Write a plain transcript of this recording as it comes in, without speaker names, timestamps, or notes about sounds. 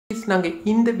நாங்கள்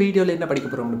இந்த வீடியோவில் என்ன படிக்க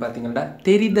போகிறோம்னு பார்த்தீங்கன்னா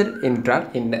தெரிதல் என்றால்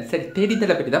என்ன. சரி,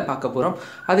 தெரிதலை பற்றி தான் பார்க்க போகிறோம்.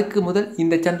 அதுக்கு முதல்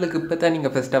இந்த சேனலுக்கு இப்போ தான்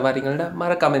நீங்கள் ஃபஸ்ட்டாக வரீங்கன்னா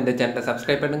மறக்காமல் இந்த சேனலை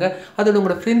சப்ஸ்கிரைப் பண்ணுங்கள். அதோட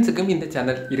உங்களோட ஃப்ரெண்ட்ஸுக்கும் இந்த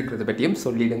சேனல் இருக்கிறத பற்றியும்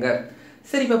சொல்லிடுங்க.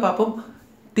 சரி, இப்போ பார்ப்போம்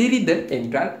தெரிதல்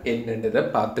என்றால் என்னன்றதை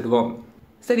பார்த்துடுவோம்.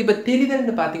 சரி, இப்போ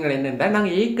தெரிதல்னு பார்த்தீங்கன்னா என்னென்னா,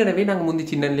 நாங்கள் முந்தி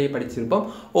சின்னலேயே படிச்சிருப்போம்.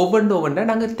 ஒவ்வொன்றா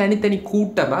நாங்கள் தனித்தனி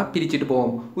கூட்டமாக பிரிச்சுட்டு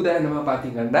போவோம். உதாரணமாக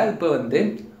பார்த்தீங்கன்னா இப்போ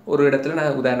ஒரு இடத்துல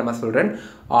நான் உதாரணமாக சொல்கிறேன்.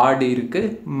 ஆடு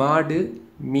இருக்குது, மாடு,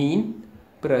 மீன்,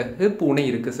 பிறகு பூனை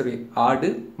இருக்குது. சரி, ஆடு,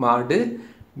 மாடு,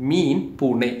 மீன்,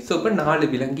 பூனை. ஸோ இப்போ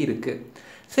 4 விலங்கு இருக்குது.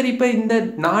 சரி, இப்போ இந்த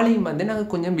 4ஐயும்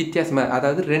நாங்கள் கொஞ்சம் வித்தியாசமாக,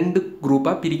 அதாவது 2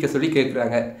 குரூப்பாக பிரிக்க சொல்லி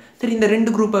கேட்குறாங்க. சரி, இந்த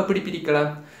 2 குரூப்பாக எப்படி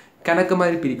பிரிக்கலாம்? கணக்கு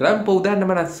மாதிரி பிரிக்கலாம். இப்போ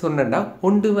உதாரணமாக நான் சொன்னேன்னா,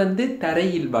 ஒன்று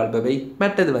தரையில் வாழ்பவை,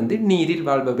 மற்றது நீரில்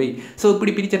வாழ்பவை. ஸோ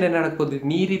இப்படி பிரித்தா என்ன நடக்க போகுது?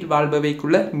 நீரில்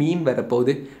வாழ்பவைக்குள்ளே மீன்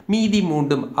வரப்போகுது, மீதி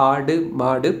 3 ஆடு,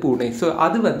 மாடு, பூனை. ஸோ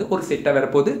அது ஒரு செட்டாக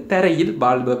வரப்போகுது தரையில்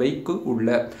வாழ்பவைக்கு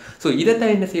உள்ள. ஸோ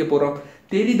இதைத்தான் என்ன செய்ய போகிறோம்?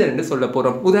 தெரிதல்னு சொல்ல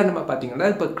போகிறோம். உதாரணமாக பார்த்தீங்கன்னா,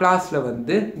 இப்போ கிளாஸில்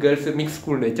கேர்ள்ஸு மிக்ஸ்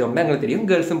ஸ்கூல் வச்சோம்னா எங்களுக்கு தெரியும்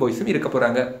கேர்ள்ஸும் பாய்ஸும் இருக்க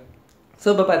போகிறாங்க. ஸோ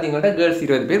இப்போ பார்த்தீங்கன்னா கேர்ள்ஸ்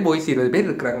 20 பேர், பாய்ஸ் 20 பேர்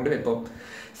இருக்கிறாங்கன்னு வைப்போம்.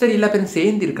 சரி, எல்லா பேரும்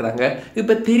சேர்ந்து இருக்கிறாங்க.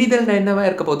 இப்போ தெரிதல்னா என்னவா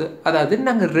இருக்க போகுது? அதாவது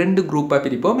நாங்கள் 2 குரூப்பாக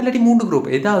பிரிப்போம், இல்லாட்டி 3 குரூப்,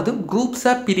 ஏதாவது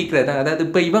குரூப்ஸாக பிரிக்கிறதா. அதாவது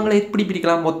இப்போ இவங்களை எப்படி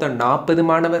பிரிக்கலாம்? மொத்தம் 40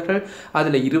 மாணவர்கள்,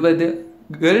 அதில் 20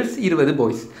 கேர்ள்ஸ், 20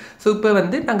 பாய்ஸ். ஸோ இப்போ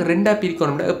நாங்கள் 2ஆக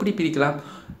பிரிக்கணும்னா எப்படி பிரிக்கலாம்?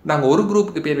 நாங்கள் ஒரு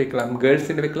குரூப்புக்கு பேர் வைக்கலாம்,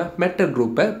 கேர்ள்ஸ்ன்னு வைக்கலாம், மற்ற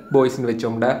குரூப்பை பாய்ஸ்ன்னு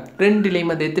வச்சோம்னா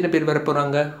 2லேயும் எத்தனை பேர் வர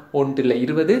போகிறாங்க? ஒன்றில்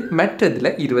 20,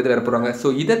 மற்றதில் 20 வர போகிறாங்க. ஸோ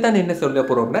இதைத்தான் என்ன சொல்ல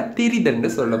போகிறோம்னா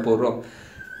தெரிதல்னு சொல்ல போகிறோம்.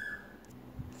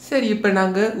 சரி, இப்போ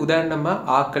நாங்கள் உதாரணமாக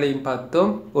ஆக்களையும்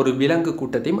பார்த்தோம், ஒரு விலங்கு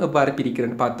கூட்டத்தையும் எவ்வாறு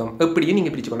பிரிக்கிறேன்னு பார்த்தோம். எப்படியும்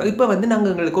நீங்கள் பிரிச்சுக்கணும். இப்போ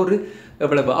நாங்கள் எங்களுக்கு ஒரு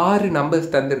எவ்வளவு 6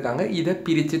 நம்பர்ஸ் தந்திருக்காங்க. இதை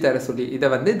பிரித்து தர சொல்லி, இதை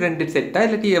 2 செட்டாக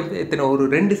இல்லாட்டி எத்தனை ஒரு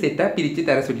 2 செட்டாக பிரித்து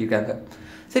தர சொல்லியிருக்காங்க.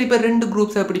 சரி, இப்போ 2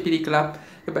 குரூப்ஸ் எப்படி பிரிக்கலாம்?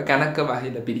 இப்போ கணக்கு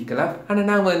வகையில் பிரிக்கலாம். ஆனால்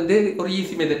நான் ஒரு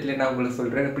ஈஸி மெத்தடில் நான் உங்களுக்கு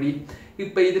சொல்கிறேன். எப்படி?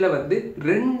 இப்போ இதில்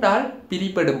 2ஆல்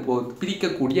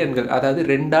பிரிக்கக்கூடிய எண்கள், அதாவது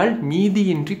 2ஆல்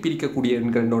மீதியின்றி பிரிக்கக்கூடிய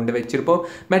எண்கள் ஒன்று வச்சுருப்போம்.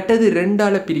 மற்றது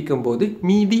 2ஆல் பிரிக்கும் போது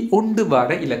மீதி 1 வார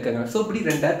இலக்கங்கள். ஸோ இப்படி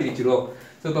 2ஆக பிரிச்சிருவோம்.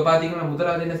 ஸோ இப்போ பார்த்தீங்கன்னா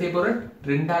முதலாவது என்ன செய்ய போகிறேன்?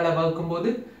 2ஆல் வகுக்கும்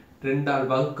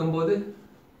போது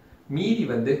மீதி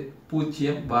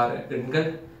 0 வார எண்கள்.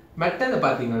 மற்றதை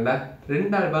பார்த்தீங்கன்னா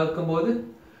 2ஆல் வகுக்கும் போது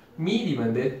மீதி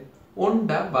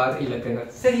 1 வார இலக்கங்கள்.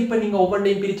 சரி, இப்போ நீங்கள்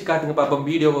ஒவ்வொன்றையும் பிரித்து காட்டுங்க பார்ப்போம்.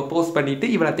 வீடியோவை போஸ்ட் பண்ணிவிட்டு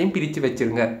இவ்வளோத்தையும் பிரித்து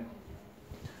வச்சுருங்க.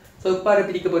 ஸோ இப்போ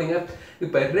பிரிக்க போகிறீங்க.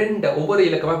 இப்போ 2 ஒவ்வொரு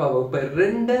இலக்கமாக பார்ப்போம். இப்போ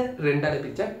 2ஆல்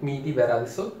பிரித்தா மீதி வராது.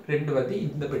 ஸோ 2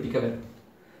 இந்த பெட்டிக்க வரும்.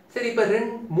 சரி, இப்போ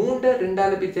 3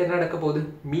 2ஆல் பிரித்தா என்ன நடக்க போகுது?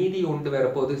 மீதி 1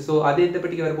 வரப்போகுது. ஸோ அது எந்த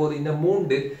பெட்டிக்கு வரப்போகுது? இந்த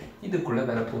 3 இதுக்குள்ளே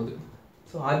வரப்போகுது.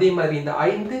 ஸோ அதே மாதிரி இந்த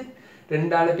 5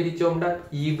 2ஆல் பிரித்தோம்னா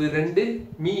 2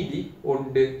 மீதி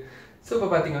 1. ஸோ இப்போ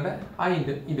பார்த்தீங்கன்னா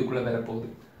 5 இதுக்குள்ளே வரப்போகுது.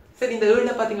 சரி, இந்த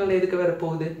 7 பார்த்தீங்கன்னா எதுக்கு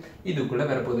வரப்போகுது? இதுக்குள்ளே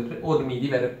வரப்போகுது, ஒரு மீதி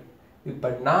வரும். இப்போ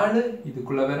 4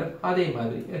 இதுக்குள்ளே வரும், அதே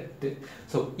மாதிரி 8.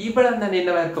 ஸோ இவ்வளோ தான்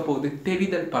என்னவா இருக்க போகுது?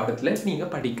 தெரிதல் பாடத்தில்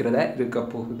நீங்கள் படிக்கிறதா இருக்க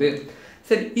போகுது.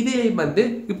 சரி, இதே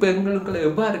இப்போ எங்களுக்கு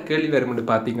எவ்வாறு கேள்வி வரும்னு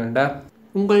பார்த்தீங்கன்னா,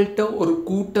 உங்கள்கிட்ட ஒரு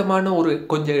கூட்டமான ஒரு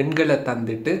கொஞ்சம் எண்களை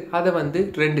தந்துட்டு அதை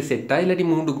 2 செட்டாக இல்லாட்டி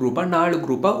 3 குரூப்பாக 4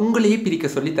 குரூப்பாக உங்களையே பிரிக்க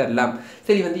சொல்லி தரலாம்.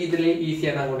 சரி, இதிலே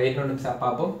ஈஸியாக நாங்கள் இன்னொன்று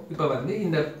பார்ப்போம். இப்போ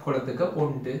இந்த குளத்துக்கு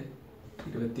 1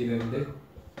 22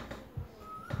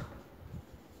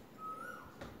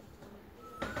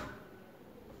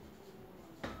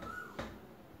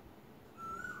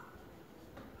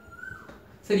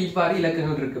 சரி, இவ்வாறு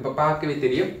இலக்கங்கள் இருக்குது. இப்போ பார்க்கவே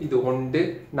தெரியும். இது 1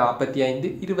 45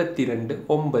 22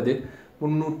 9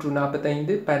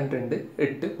 345 12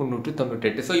 8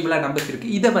 398. ஸோ இவ்வளோ நம்பர்ஸ்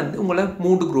இருக்குது. இதை உங்களை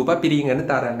 3 குரூப்பாக பிரிங்கன்னு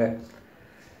தராங்க.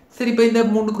 சரி, இப்போ இந்த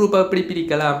 3 குரூப்பாக எப்படி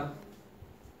பிரிக்கலாம்?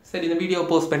 சரி, இந்த வீடியோ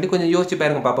போஸ்ட் பண்ணிட்டு கொஞ்சம் யோசிச்சு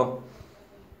பாருங்க பார்ப்போம்.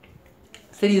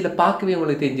 சரி, இதில் பார்க்கவே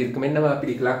உங்களுக்கு தெரிஞ்சிருக்கும் என்னவா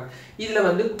பிரிக்கலாம்.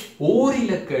 இதில்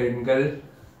ஓரிலக்க எண்கள்,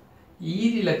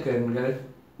 ஈரிலக்க எண்கள்,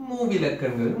 மூவிலக்க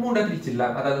எண்கள் 3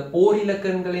 பிரிச்சிடலாம். அதாவது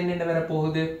ஓரிலக்க எண்கள் என்னென்ன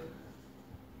வரப்போகுது?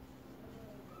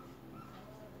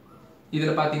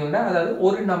 இதில் பார்த்தீங்கன்னா அதாவது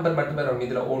ஒரு நம்பர் மட்டும் வரும்.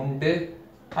 இதில் 1,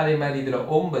 அதே மாதிரி இதில்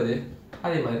 9,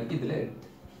 அதே மாதிரி இதில் 8.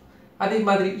 அதே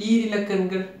மாதிரி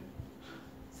ஈரிலக்கண்கள்.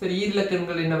 சரி,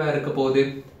 ஈரிலக்கண்கள் என்னவா இருக்க போகுது?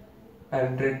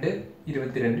 12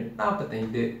 22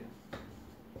 45.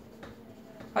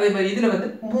 அதே மாதிரி இதில்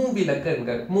மூவிலக்க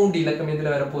எண்கள், 3 இலக்கம்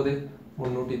இதில் வரப்போகுது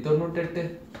 398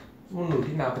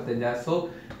 345. ஸோ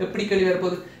எப்படி கேள்வி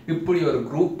வரப்போகுது? இப்படி ஒரு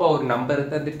குரூப்பாக ஒரு நம்பரை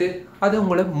தந்துட்டு அதை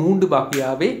உங்களை 3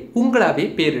 வகையாகவே உங்களாவே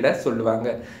பேரிட சொல்லுவாங்க.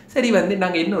 சரி,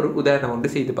 நாங்கள் இன்னொரு உதாரணம் ஒன்று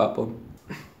செய்து பார்ப்போம்.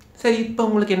 சரி, இப்போ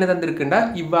உங்களுக்கு என்ன தந்திருக்குன்னா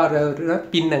இவ்வாறு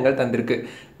பின்னங்கள் தந்திருக்கு.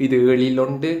 இது 7ல்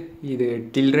 1, இது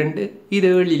 8ல் 2, இது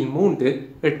 7ல் 3,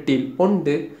 8ல்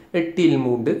 1, 8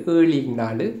 3 7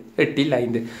 4 8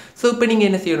 5. ஸோ இப்போ நீங்கள்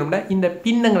என்ன செய்யணும்னா இந்த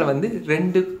பின்னங்களை வந்து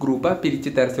 2 குரூப்பாக பிரித்து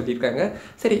தர சொல்லியிருக்காங்க.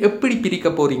 சரி, எப்படி பிரிக்க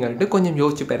போகிறீங்கன்ட்டு கொஞ்சம்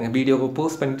யோசிச்சு பாருங்கள். வீடியோவை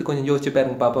போஸ்ட் பண்ணிட்டு கொஞ்சம் யோசிச்சு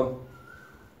பாருங்க பார்ப்போம்.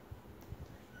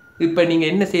 இப்போ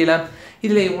நீங்கள் என்ன செய்யலாம்,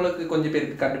 இதில் உங்களுக்கு கொஞ்சம்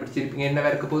பேருக்கு கண்டுபிடிச்சிருப்பீங்க என்ன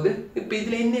இருக்க போகுது. இப்போ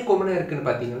இதில் என்ன கொமனாக இருக்குன்னு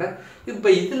பார்த்தீங்கன்னா, இப்போ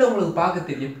இதில் உங்களுக்கு பார்க்க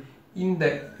தெரியும், இந்த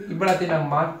இவ்வளோத்தையும்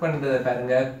நான் மார்க் பண்ணுறதை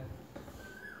பாருங்க.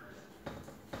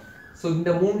 ஸோ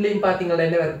இந்த 3லையும் பார்த்தீங்கன்னா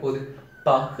என்ன இருக்க போகுது,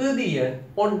 பகுதி எண்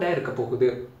 1 இருக்க போகுது.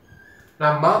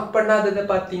 நான் மார்க் பண்ணாததை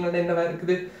பார்த்தீங்கன்னா என்னவா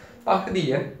இருக்குது, பகுதி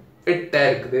எண் 8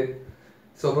 இருக்குது.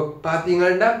 ஸோ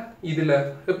பார்த்தீங்கன்னா இதில்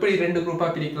எப்படி 2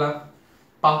 குரூப்பாக பிரிக்கலாம்,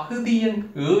 பகுதி எண்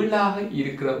 7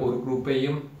 இருக்கிற ஒரு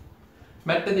குரூப்பையும்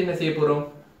மற்றது என்ன செய்ய போகிறோம்,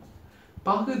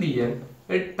 பகுதி எண்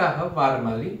 8 வர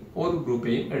மாதிரி ஒரு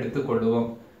குரூப்பையும் எடுத்துக்கொள்வோம்.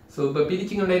 ஸோ இப்போ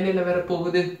பிரிச்சிங்கன்னா என்ன வர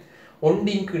போகுது,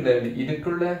 1 கீழ் 7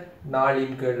 இதுக்குள்ள, 4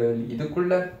 கீழ் 7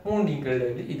 இதுக்குள்ள, 3 கீழ்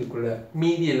 7 இதுக்குள்ள,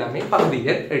 மீதி எல்லாமே பகுதி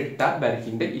எண் 8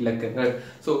 வருகின்ற இலக்கங்கள்.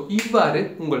 ஸோ இவ்வாறு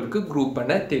உங்களுக்கு குரூப்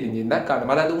பண்ண தெரிஞ்சிருந்தா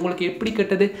காணும். அதாவது உங்களுக்கு எப்படி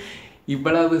கட்டது,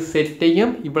 இவ்வளவு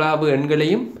செட்டையும் இவ்வளவு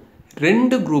எண்களையும்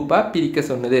 2 குரூப்பாக பிரிக்க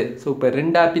சொன்னது. ஸோ இப்போ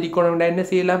 2 பிரிக்கணும்னா என்ன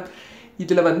செய்யலாம்,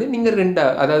 இதில் வந்து நீங்கள் 2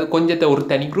 அதாவது கொஞ்சத்தை ஒரு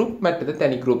தனி குரூப் மற்றது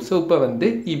தனி குரூப். ஸோ இப்போ வந்து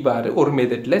இவ்வாறு ஒரு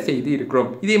மெத்தடில் செய்து இருக்கிறோம்.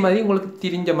 இதே மாதிரி உங்களுக்கு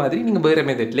தெரிஞ்ச மாதிரி நீங்கள் வேறு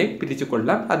மெத்தட்லேயே பிரித்து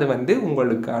கொள்ளலாம். அது வந்து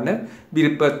உங்களுக்கான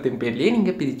விருப்பத்தின் பேர்லேயே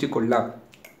நீங்கள் பிரித்து கொள்ளலாம்.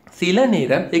 சில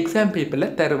நேரம் எக்ஸாம்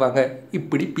பேப்பரில் தருவாங்க,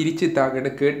 இப்படி பிரித்து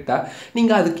தாங்கன்னு கேட்டால்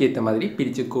நீங்கள் அதுக்கேற்ற மாதிரி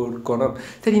பிரித்து கொடுக்கணும்.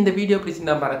 சரி, இந்த வீடியோ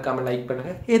பிடிச்சிருந்தால் மறக்காமல் லைக்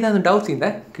பண்ணுங்கள். ஏதாவது டவுட்ஸ்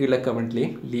இருந்தால் கீழே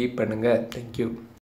கமெண்ட்லேயும் லீவ் பண்ணுங்கள். தேங்க்யூ.